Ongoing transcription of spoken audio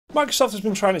Microsoft has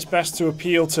been trying its best to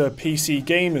appeal to PC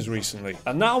gamers recently,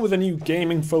 and now with a new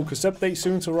gaming-focused update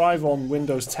soon to arrive on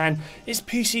Windows 10, is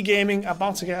PC gaming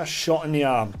about to get a shot in the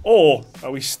arm? Or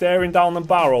are we staring down the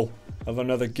barrel of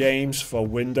another Games for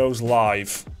Windows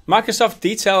Live? Microsoft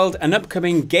detailed an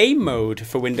upcoming game mode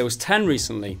for Windows 10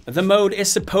 recently. The mode is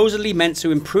supposedly meant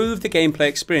to improve the gameplay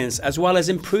experience as well as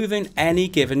improving any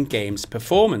given game's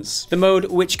performance. The mode,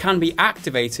 which can be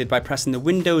activated by pressing the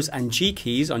Windows and G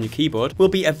keys on your keyboard, will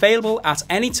be available at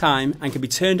any time and can be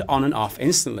turned on and off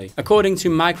instantly. According to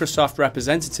Microsoft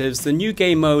representatives, the new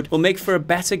game mode will make for a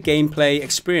better gameplay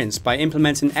experience by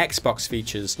implementing Xbox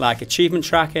features like achievement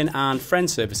tracking and friend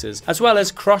services, as well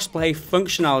as cross-play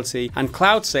functionality and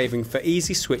cloud saving for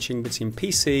easy switching between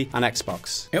PC and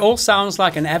Xbox. It all sounds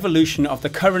like an evolution of the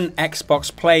current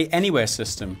Xbox Play Anywhere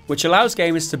system, which allows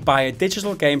gamers to buy a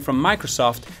digital game from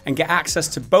Microsoft and get access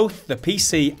to both the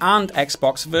PC and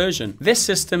Xbox version. This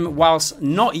system, whilst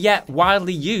not yet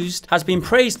widely used, has been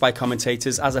praised by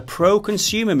commentators as a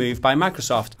pro-consumer move by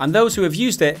Microsoft, and those who have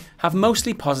used it have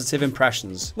mostly positive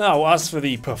impressions. Now, as for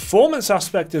the performance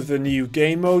aspect of the new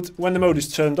game mode, when the mode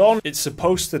is turned on, it's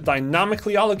supposed to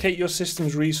dynamically allocate your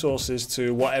system's resources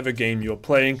to whatever game you're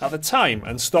playing at the time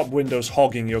and stop Windows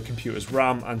hogging your computer's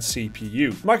RAM and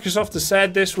CPU. Microsoft has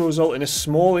said this will result in a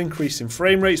small increase in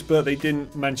frame rates, but they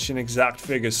didn't mention exact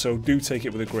figures, so do take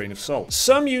it with a grain of salt.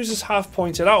 Some users have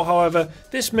pointed out, however,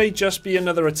 this may just be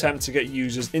another attempt to get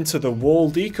users into the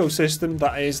walled ecosystem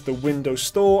that is the Windows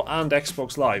Store and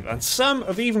Xbox Live, and some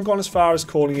have even gone as far as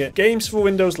calling it Games for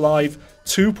Windows Live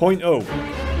 2.0.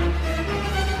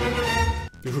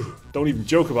 Don't even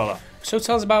joke about that. So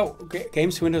tell us about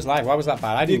Games for Windows Live. Why was that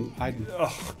bad?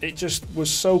 It just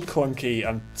was so clunky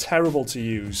and terrible to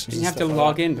use. Didn't you have to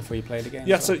log in before you played the game?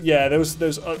 Yeah, so yeah, there was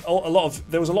a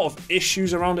lot of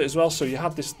issues around it as well. So you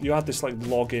had this like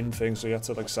login thing, so you had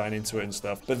to like sign into it and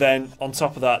stuff. But then on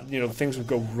top of that, things would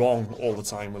go wrong all the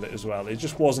time with it as well. It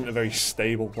just wasn't a very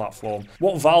stable platform.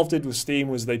 What Valve did with Steam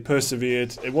was they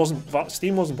persevered.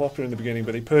 Steam wasn't popular in the beginning,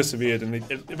 but they persevered and it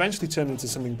eventually turned into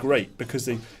something great because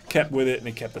they kept with it and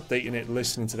they kept updating it,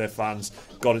 listening to their fans,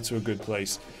 got it to a good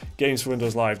place. Games for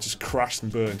Windows Live just crashed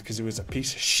and burned because it was a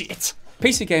piece of shit.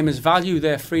 PC gamers value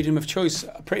their freedom of choice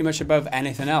pretty much above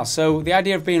anything else. So the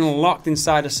idea of being locked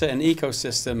inside a certain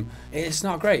ecosystem, it's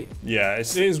not great. Yeah,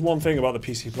 it is one thing about the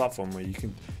PC platform where you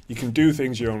can do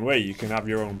things your own way. You can have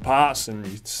your own parts and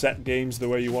you set games the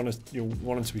way you want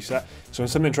them to be set. So when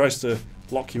something tries to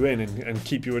lock you in and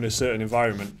keep you in a certain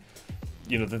environment,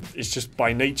 it's just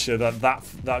by nature that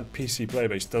PC player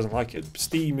base doesn't like it.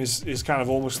 Steam is kind of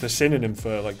almost a synonym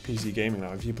for like PC gaming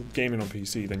now. If you're gaming on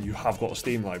PC, then you have got a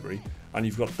Steam library and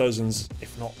you've got dozens,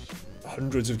 if not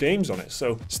hundreds of games on it.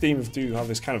 So Steam do have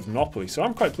this kind of monopoly. So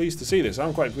I'm quite pleased to see this.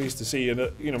 I'm quite pleased to see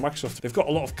that Microsoft, they've got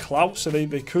a lot of clout, so they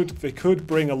could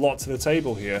bring a lot to the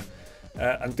table here.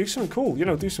 And do something cool,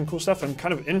 do some cool stuff and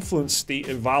kind of influence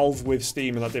Valve with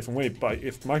Steam in that different way. But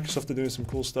if Microsoft are doing some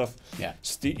cool stuff, yeah,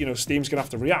 Steam's gonna have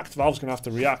to react, Valve's gonna have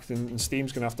to react, and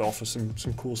Steam's gonna have to offer some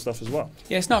cool stuff as well.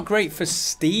 Yeah, it's not great for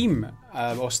Steam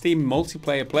or Steam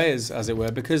multiplayer players, as it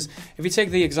were, because if you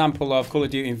take the example of Call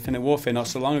of Duty Infinite Warfare not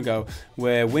so long ago,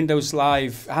 where Windows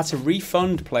Live had to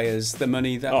refund players the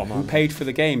money who paid for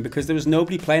the game because there was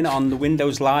nobody playing it on the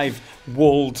Windows Live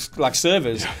walled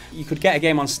servers. Yeah. You could get a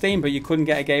game on Steam, but you couldn't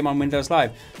get a game on Windows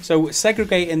Live. So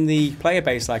segregating the player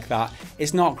base like that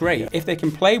is not great. If they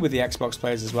can play with the Xbox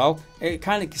players as well, it's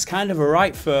kind of a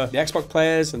right for the Xbox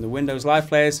players and the Windows Live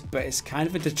players, but it's kind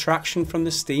of a detraction from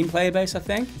the Steam player base, I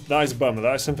think. That is a bummer.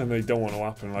 That is something they don't want to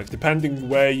happen. Like, depending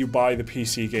where you buy the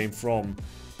PC game from,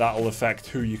 that'll affect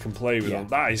who you can play with. Yeah.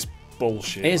 That is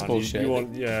bullshit. It is bullshit.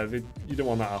 You don't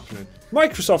want that happening.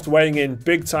 Microsoft weighing in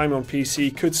big time on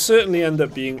PC could certainly end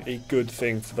up being a good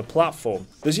thing for the platform.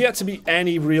 There's yet to be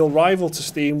any real rival to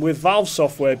Steam, with Valve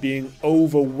software being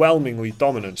overwhelmingly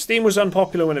dominant. Steam was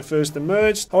unpopular when it first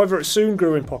emerged, however it soon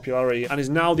grew in popularity and is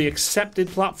now the accepted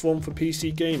platform for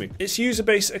PC gaming. Its user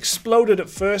base exploded at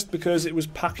first because it was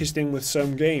packaged in with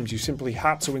some games. You simply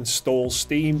had to install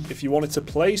Steam if you wanted to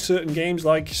play certain games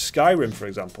like Skyrim, for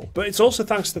example. But it's also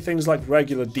thanks to things like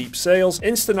regular deep sales,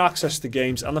 instant access to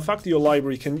games, and the fact that your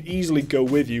library can easily go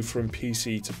with you from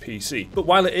PC to PC. But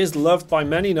while it is loved by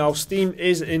many now, Steam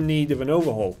is in need of an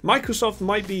overhaul. Microsoft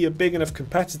might be a big enough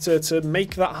competitor to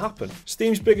make that happen.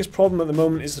 Steam's biggest problem at the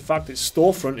moment is the fact its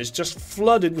storefront is just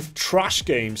flooded with trash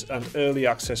games and early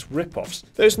access rip-offs.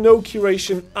 There's no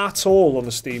curation at all on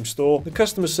the Steam store, the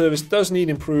customer service does need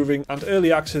improving, and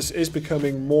early access is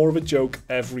becoming more of a joke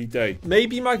every day.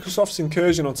 Maybe Microsoft's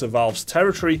incursion onto Valve's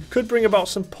territory could could bring about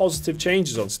some positive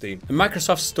changes on Steam. The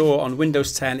Microsoft Store on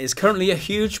Windows 10 is currently a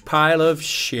huge pile of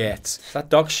shit. Is that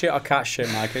dog shit or cat shit,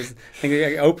 Mike? I think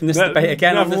I open this debate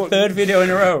again on the third video in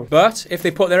a row. But if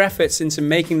they put their efforts into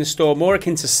making the store more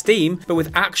akin to Steam, but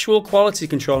with actual quality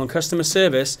control and customer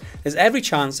service, there's every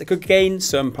chance it could gain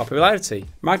some popularity.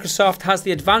 Microsoft has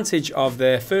the advantage of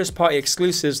their first-party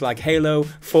exclusives like Halo,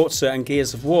 Forza and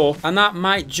Gears of War, and that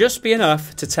might just be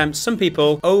enough to tempt some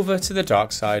people over to the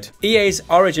dark side. EA's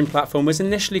Origin platform was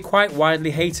initially quite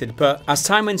widely hated, but as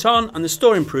time went on and the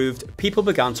store improved, people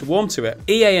began to warm to it.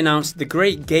 EA announced the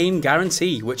Great Game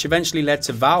Guarantee, which eventually led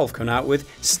to Valve coming out with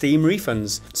Steam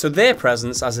refunds. So their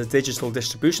presence as a digital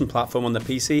distribution platform on the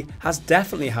PC has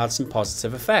definitely had some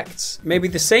positive effects. Maybe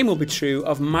the same will be true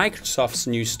of Microsoft's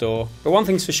new store, but one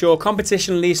thing's for sure,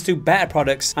 competition leads to better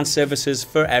products and services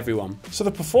for everyone. So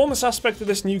the performance aspect of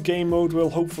this new game mode will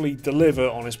hopefully deliver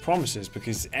on its promises,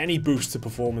 because any boost to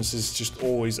performance is just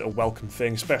always a welcome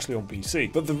thing, especially on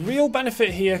PC. But the real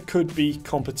benefit here could be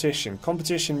competition.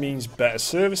 Competition means better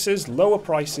services, lower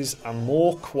prices and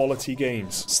more quality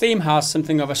games. Steam has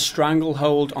something of a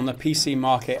stranglehold on the PC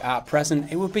market at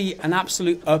present. It would be an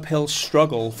absolute uphill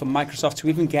struggle for Microsoft to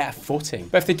even get a footing.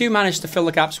 But if they do manage to fill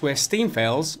the gaps where Steam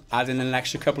fails, add in an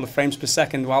extra couple of frames per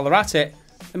second while they're at it,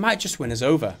 they might just win us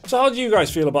over. So how do you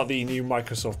guys feel about the new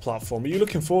Microsoft platform? Are you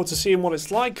looking forward to seeing what it's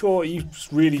like, or are you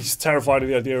really terrified of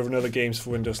the idea of another Games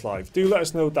for Windows Live? Do let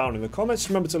us know down in the comments.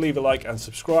 Remember to leave a like and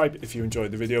subscribe if you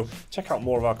enjoyed the video. Check out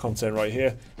more of our content right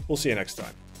here. We'll see you next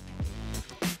time.